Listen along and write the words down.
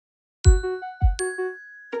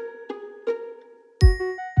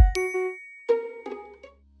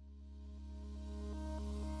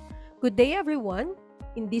Good day everyone!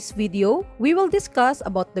 In this video, we will discuss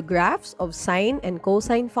about the graphs of sine and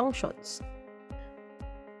cosine functions.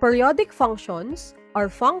 Periodic functions are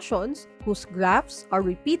functions whose graphs are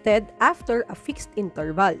repeated after a fixed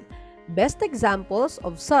interval. Best examples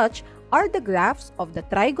of such are the graphs of the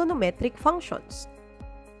trigonometric functions.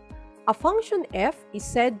 A function f is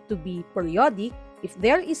said to be periodic if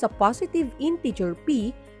there is a positive integer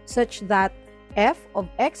p such that f of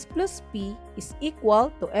x plus p is equal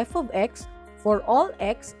to f of x for all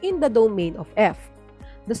x in the domain of f.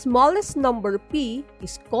 The smallest number p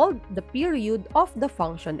is called the period of the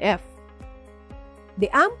function f. The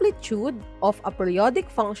amplitude of a periodic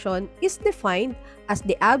function is defined as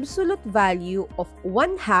the absolute value of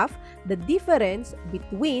 1/2 the difference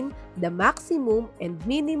between the maximum and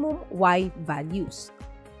minimum y values.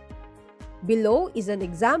 Below is an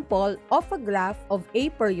example of a graph of a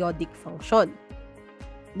periodic function.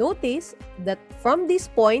 Notice that from this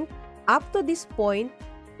point up to this point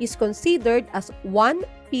is considered as one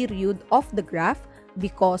period of the graph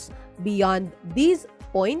because beyond these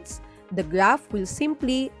points, the graph will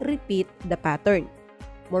simply repeat the pattern.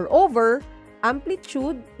 Moreover,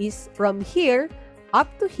 amplitude is from here up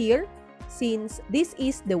to here since this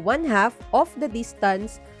is the 1/2 of the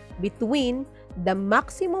distance between the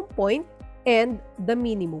maximum point and the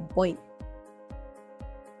minimum point.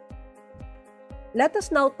 Let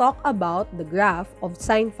us now talk about the graph of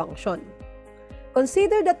sine function.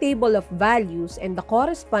 Consider the table of values and the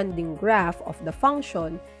corresponding graph of the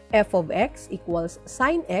function f of x equals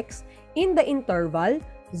sine x in the interval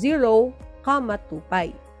 0, 2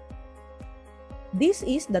 pi. This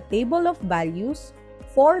is the table of values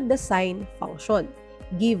for the sine function,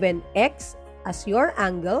 given x as your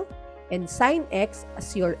angle and sine x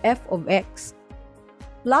as your f of x.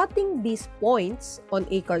 Plotting these points on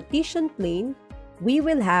a Cartesian plane, we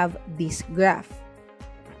will have this graph.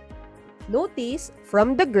 Notice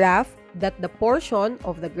from the graph that the portion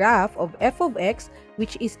of the graph of f of x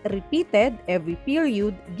which is repeated every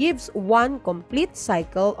period gives one complete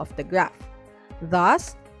cycle of the graph.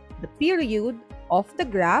 Thus, the period of the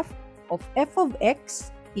graph of f of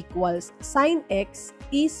x equals sine x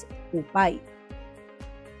is 2 pi.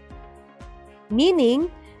 Meaning,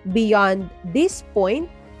 beyond this point,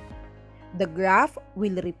 the graph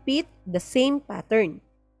will repeat the same pattern.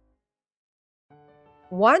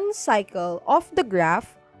 One cycle of the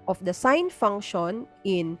graph of the sine function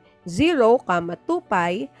in 0, 2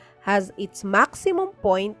 pi has its maximum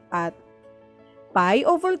point at pi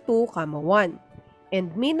over 2, 1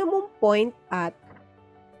 and minimum point at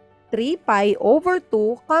 3 pi over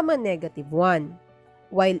 2, negative 1,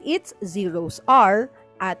 while its zeros are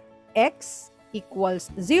at x equals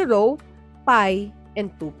 0, pi, and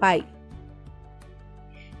 2 pi.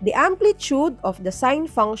 The amplitude of the sine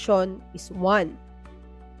function is 1.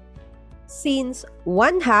 Since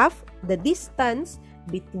 1/2 the distance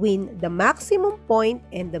between the maximum point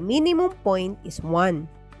and the minimum point is 1.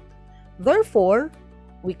 Therefore,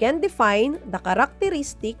 we can define the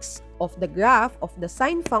characteristics of the graph of the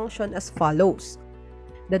sine function as follows.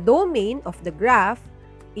 The domain of the graph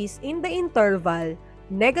is in the interval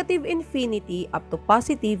negative infinity up to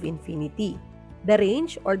positive infinity. The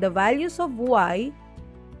range or the values of y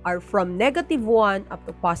are from negative 1 up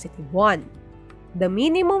to positive 1. The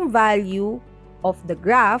minimum value of the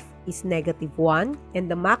graph is negative 1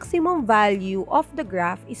 and the maximum value of the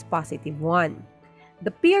graph is positive 1.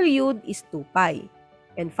 The period is 2 pi.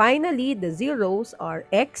 And finally, the zeros are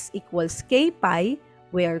x equals k pi,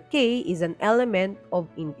 where k is an element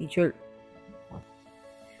of integer.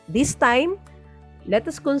 This time, let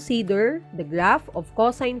us consider the graph of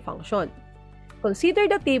cosine function. Consider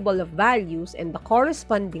the table of values and the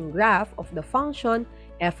corresponding graph of the function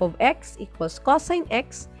f of x equals cosine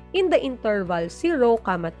x in the interval 0,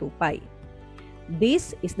 2 pi.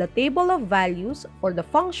 This is the table of values for the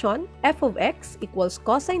function f of x equals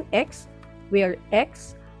cosine x, where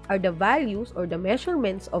x are the values or the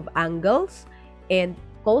measurements of angles and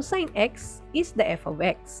cosine x is the f of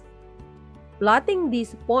x. Plotting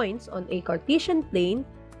these points on a Cartesian plane,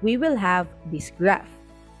 we will have this graph.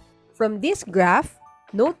 From this graph,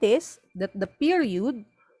 notice that the period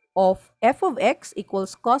of f of x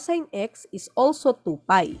equals cosine x is also 2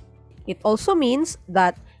 pi. It also means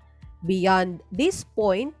that beyond this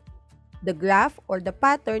point, the graph or the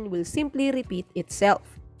pattern will simply repeat itself.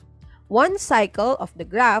 One cycle of the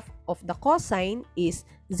graph of the cosine is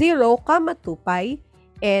 0, 2 pi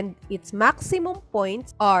and its maximum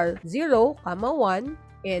points are 0, 1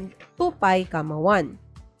 and 2 pi, 1.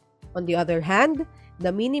 On the other hand,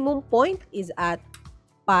 the minimum point is at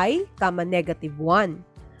pi, negative 1.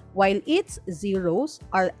 While its zeros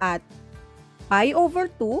are at pi over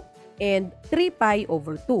 2 and 3 pi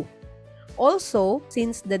over 2. Also,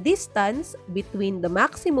 since the distance between the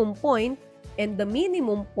maximum point and the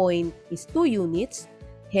minimum point is 2 units,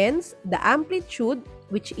 hence the amplitude,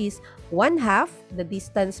 which is 1/2 the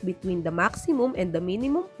distance between the maximum and the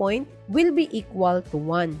minimum point, will be equal to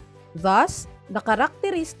 1. Thus, the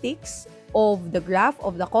characteristics of the graph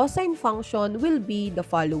of the cosine function will be the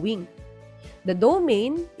following. The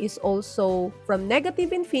domain is also from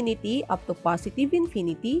negative infinity up to positive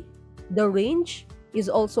infinity. The range is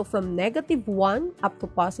also from -1 up to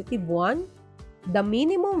 +1. The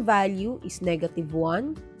minimum value is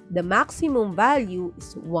 -1. The maximum value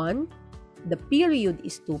is 1. The period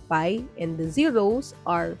is 2 pi, and the zeros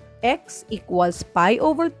are x equals pi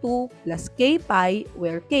over 2 plus k pi,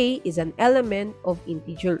 where k is an element of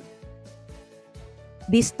integer.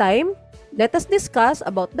 This time, let us discuss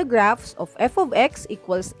about the graphs of f of x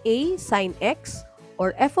equals a sine x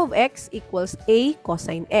or f of x equals a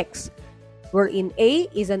cosine x, wherein a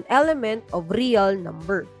is an element of real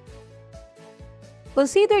number.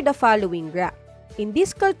 Consider the following graph. In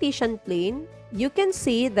this Cartesian plane, you can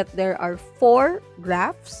see that there are 4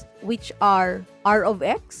 graphs, which are r of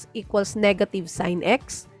x equals negative sine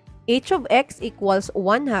x, h of x equals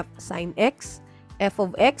 1/2 sine x, f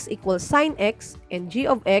of x equals sine x, and g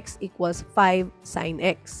of x equals 5 sine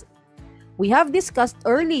x. We have discussed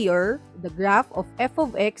earlier the graph of f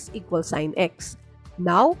of x equals sine x.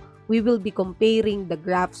 Now, we will be comparing the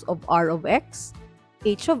graphs of r of x,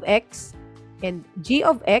 h of x, and g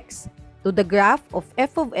of x to the graph of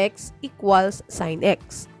f of x equals sine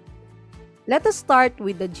x. Let us start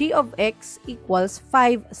with the g of x equals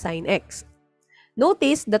 5 sine x.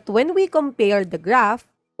 Notice that when we compare the graph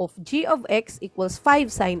of g of x equals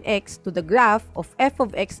 5 sine x to the graph of f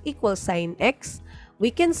of x equals sine x, we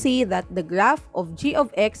can see that the graph of g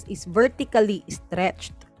of x is vertically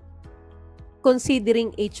stretched.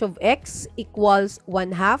 Considering h of x equals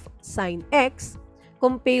 1/2 sine x,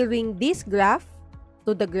 comparing this graph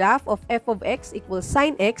to the graph of f of x equals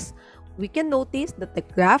sine x, we can notice that the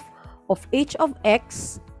graph of h of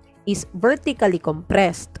x is vertically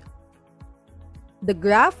compressed. The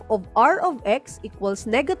graph of r of x equals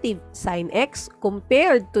negative sine x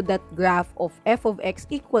compared to that graph of f of x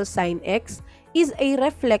equals sine x is a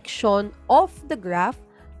reflection of the graph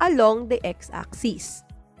along the x-axis.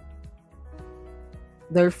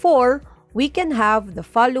 Therefore, we can have the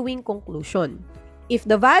following conclusion. If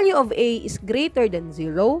the value of a is greater than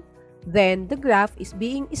 0, then the graph is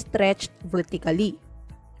being stretched vertically.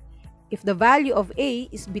 If the value of a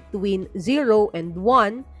is between 0 and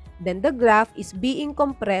 1, then the graph is being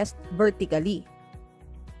compressed vertically.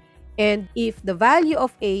 And if the value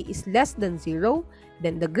of a is less than 0,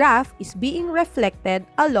 then the graph is being reflected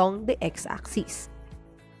along the x-axis.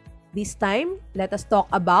 This time, let us talk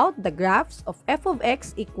about the graphs of f of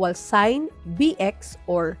x equals sine bx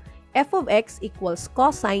or f of x equals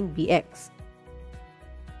cosine bx.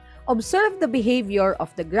 Observe the behavior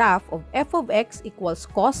of the graph of f of x equals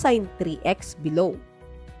cosine 3x below.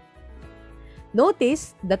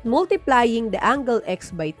 Notice that multiplying the angle x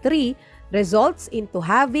by 3 results into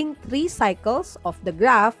having 3 cycles of the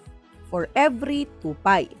graph for every 2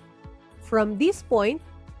 pi. From this point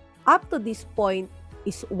up to this point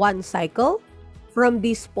is 1 cycle. From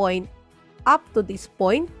this point up to this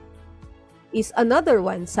point is another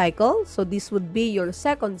 1 cycle. So this would be your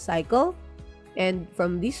second cycle. And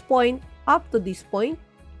from this point up to this point,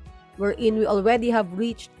 wherein we already have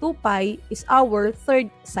reached 2 pi, is our third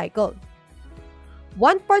cycle.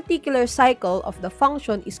 One particular cycle of the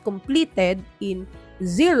function is completed in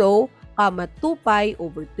 0, 2 pi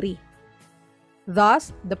over 3.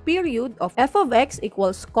 Thus, the period of f of x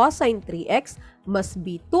equals cosine 3x must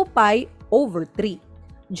be 2 pi over 3.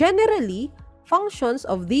 Generally, functions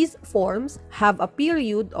of these forms have a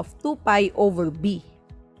period of 2 pi over b.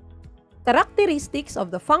 Characteristics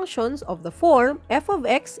of the functions of the form f of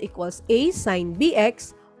x equals a sine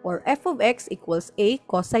bx or f of x equals a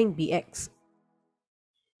cosine bx.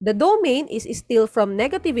 The domain is still from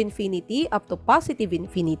negative infinity up to positive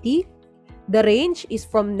infinity. The range is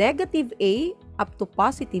from negative a up to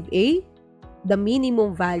positive a. The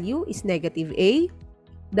minimum value is negative a.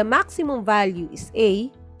 The maximum value is a.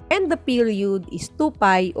 And the period is 2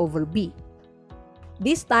 pi over b.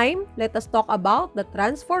 This time, let us talk about the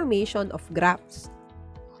transformation of graphs.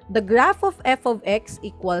 The graph of f of x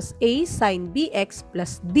equals a sine bx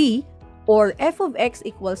plus d or f of x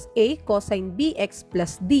equals a cosine bx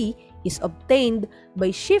plus d is obtained by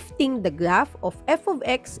shifting the graph of f of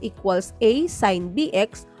x equals a sine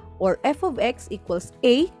bx or f of x equals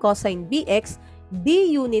a cosine bx d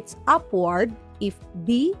units upward if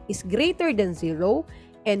d is greater than 0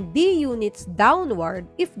 and d units downward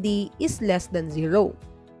if d is less than 0.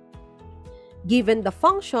 Given the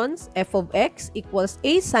functions f of x equals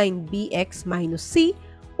a sine bx minus c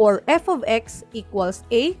or f of x equals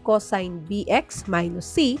a cosine bx minus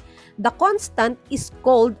c, the constant is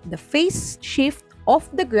called the phase shift of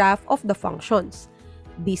the graph of the functions.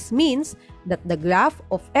 This means that the graph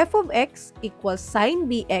of f of x equals sine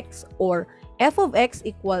bx or f of x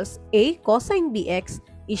equals a cosine bx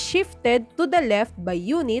is shifted to the left by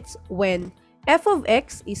units when f of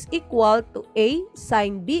x is equal to a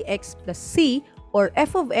sine bx plus c or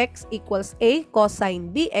f of x equals a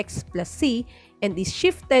cosine bx plus c and is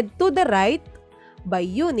shifted to the right by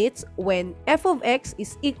units when f of x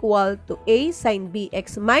is equal to a sine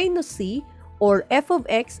bx minus c or f of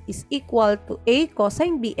x is equal to a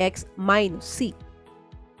cosine bx minus c.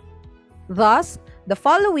 Thus, the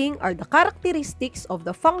following are the characteristics of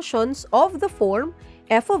the functions of the form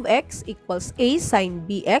f of x equals a sine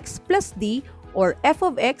bx plus d or f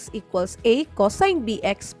of x equals a cosine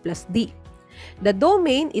bx plus d. The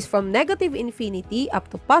domain is from negative infinity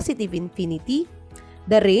up to positive infinity.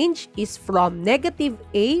 The range is from negative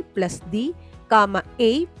a plus d, comma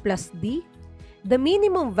a plus d. The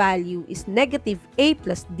minimum value is negative a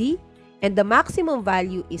plus d, and the maximum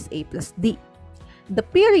value is a plus d. The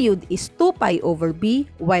period is 2 pi over b,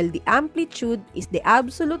 while the amplitude is the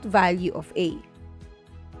absolute value of a.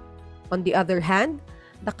 On the other hand,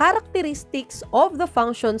 the characteristics of the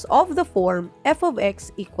functions of the form f of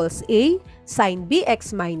x equals a sine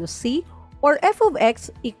bx minus c or f of x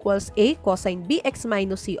equals a cosine bx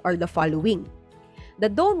minus c are the following. The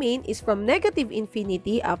domain is from negative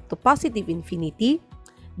infinity up to positive infinity.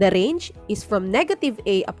 The range is from negative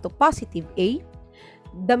a up to positive a.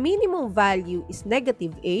 The minimum value is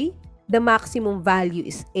negative a. The maximum value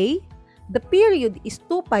is a. The period is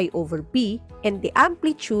 2 pi over b, and the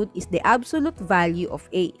amplitude is the absolute value of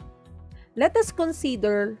a. Let us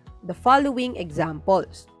consider the following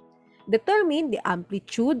examples. Determine the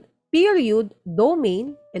amplitude, period,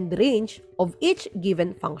 domain, and range of each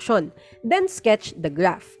given function. Then sketch the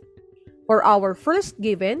graph. For our first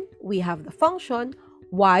given, we have the function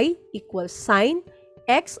y equals sine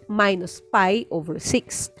x minus pi over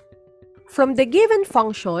 6. From the given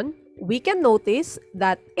function, we can notice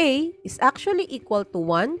that a is actually equal to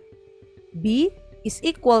 1, b is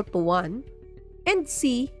equal to 1, and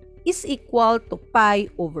c is equal to pi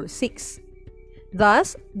over 6.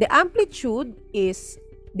 Thus, the amplitude is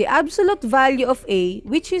the absolute value of a,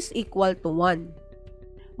 which is equal to 1.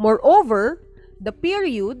 Moreover, the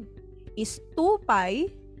period is 2 pi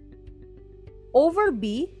over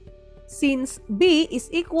b. Since b is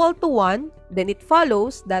equal to 1, then it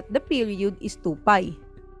follows that the period is 2 pi.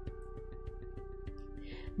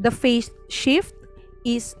 The phase shift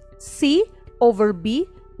is c over b,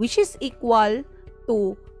 which is equal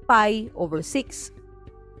to pi over 6.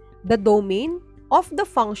 The domain of the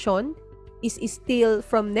function is still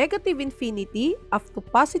from negative infinity up to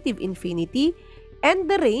positive infinity, and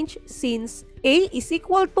the range, since a is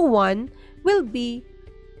equal to 1, will be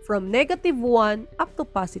from negative 1 up to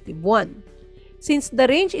positive 1. Since the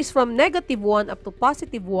range is from negative 1 up to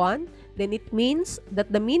positive 1, then it means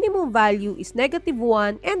that the minimum value is negative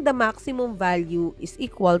 1 and the maximum value is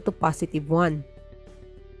equal to positive 1.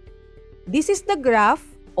 This is the graph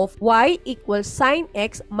of y equals sine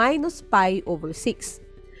x minus pi over 6.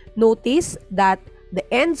 Notice that the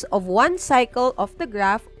ends of one cycle of the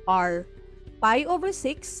graph are pi over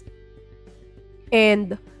 6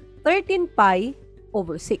 and 13 pi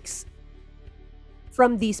over 6.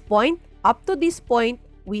 From this point up to this point,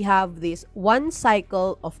 we have this one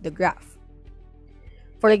cycle of the graph.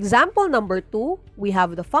 For example number 2, we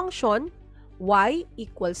have the function y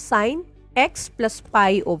equals sine x plus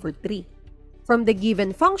pi over 3. From the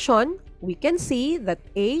given function, we can see that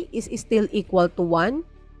a is still equal to 1,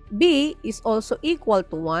 b is also equal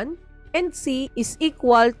to 1, and c is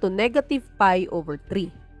equal to negative pi over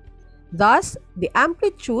 3. Thus, the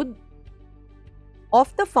amplitude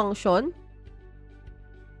of the function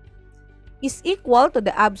is equal to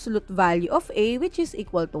the absolute value of a, which is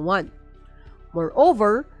equal to 1.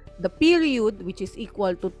 Moreover, the period, which is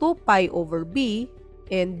equal to 2 pi over b,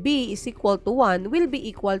 and b is equal to 1, will be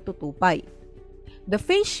equal to 2 pi. The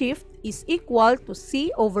phase shift is equal to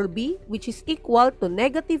c over b, which is equal to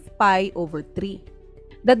negative pi over 3.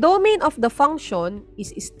 The domain of the function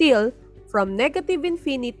is still from negative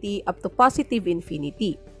infinity up to positive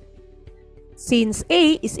infinity. Since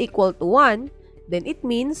a is equal to 1, then it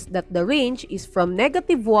means that the range is from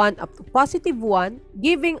negative 1 up to positive 1,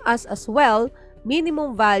 giving us as well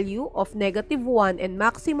minimum value of negative 1 and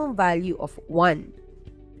maximum value of 1.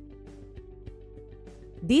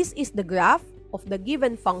 This is the graph of the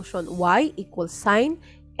given function y equals sine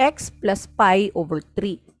x plus pi over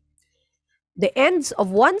 3. The ends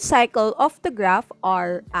of one cycle of the graph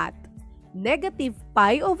are at negative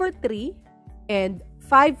pi over 3 and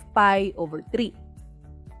 5 pi over 3.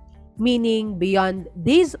 Meaning, beyond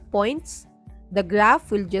these points, the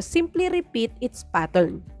graph will just simply repeat its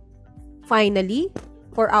pattern. Finally,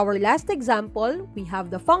 for our last example, we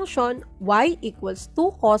have the function y equals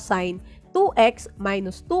 2 cosine 2x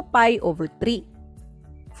minus 2 pi over 3.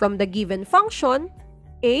 From the given function,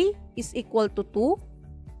 a is equal to 2,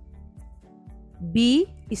 b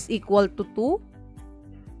is equal to 2,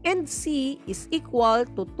 and c is equal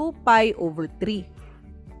to 2 pi over 3.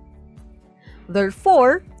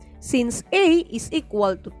 Therefore, since a is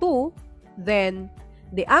equal to 2, then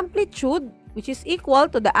the amplitude, which is equal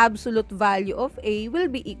to the absolute value of a, will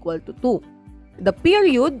be equal to 2. The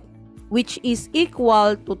period, which is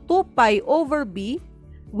equal to 2 pi over b,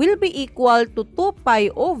 will be equal to 2 pi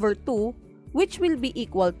over 2, which will be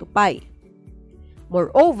equal to pi.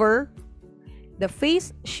 Moreover, the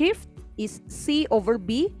phase shift is c over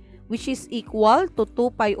b, which is equal to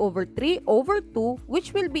 2 pi over 3 over 2,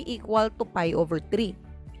 which will be equal to pi over 3.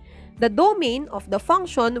 The domain of the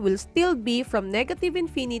function will still be from negative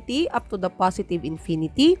infinity up to the positive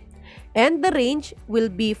infinity, and the range will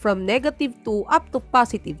be from negative 2 up to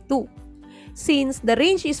positive 2. Since the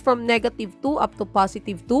range is from negative 2 up to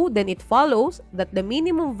positive 2, then it follows that the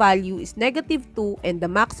minimum value is negative 2 and the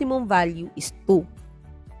maximum value is 2.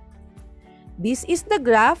 This is the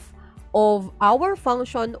graph of our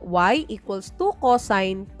function y equals 2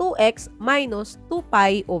 cosine 2x minus 2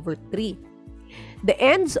 pi over 3. The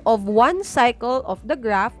ends of one cycle of the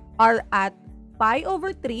graph are at pi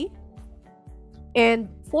over 3 and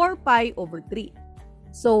 4 pi over 3.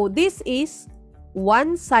 So this is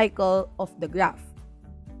one cycle of the graph.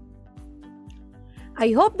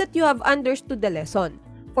 I hope that you have understood the lesson.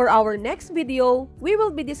 For our next video, we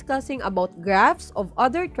will be discussing about graphs of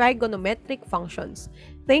other trigonometric functions.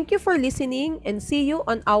 Thank you for listening and see you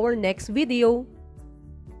on our next video.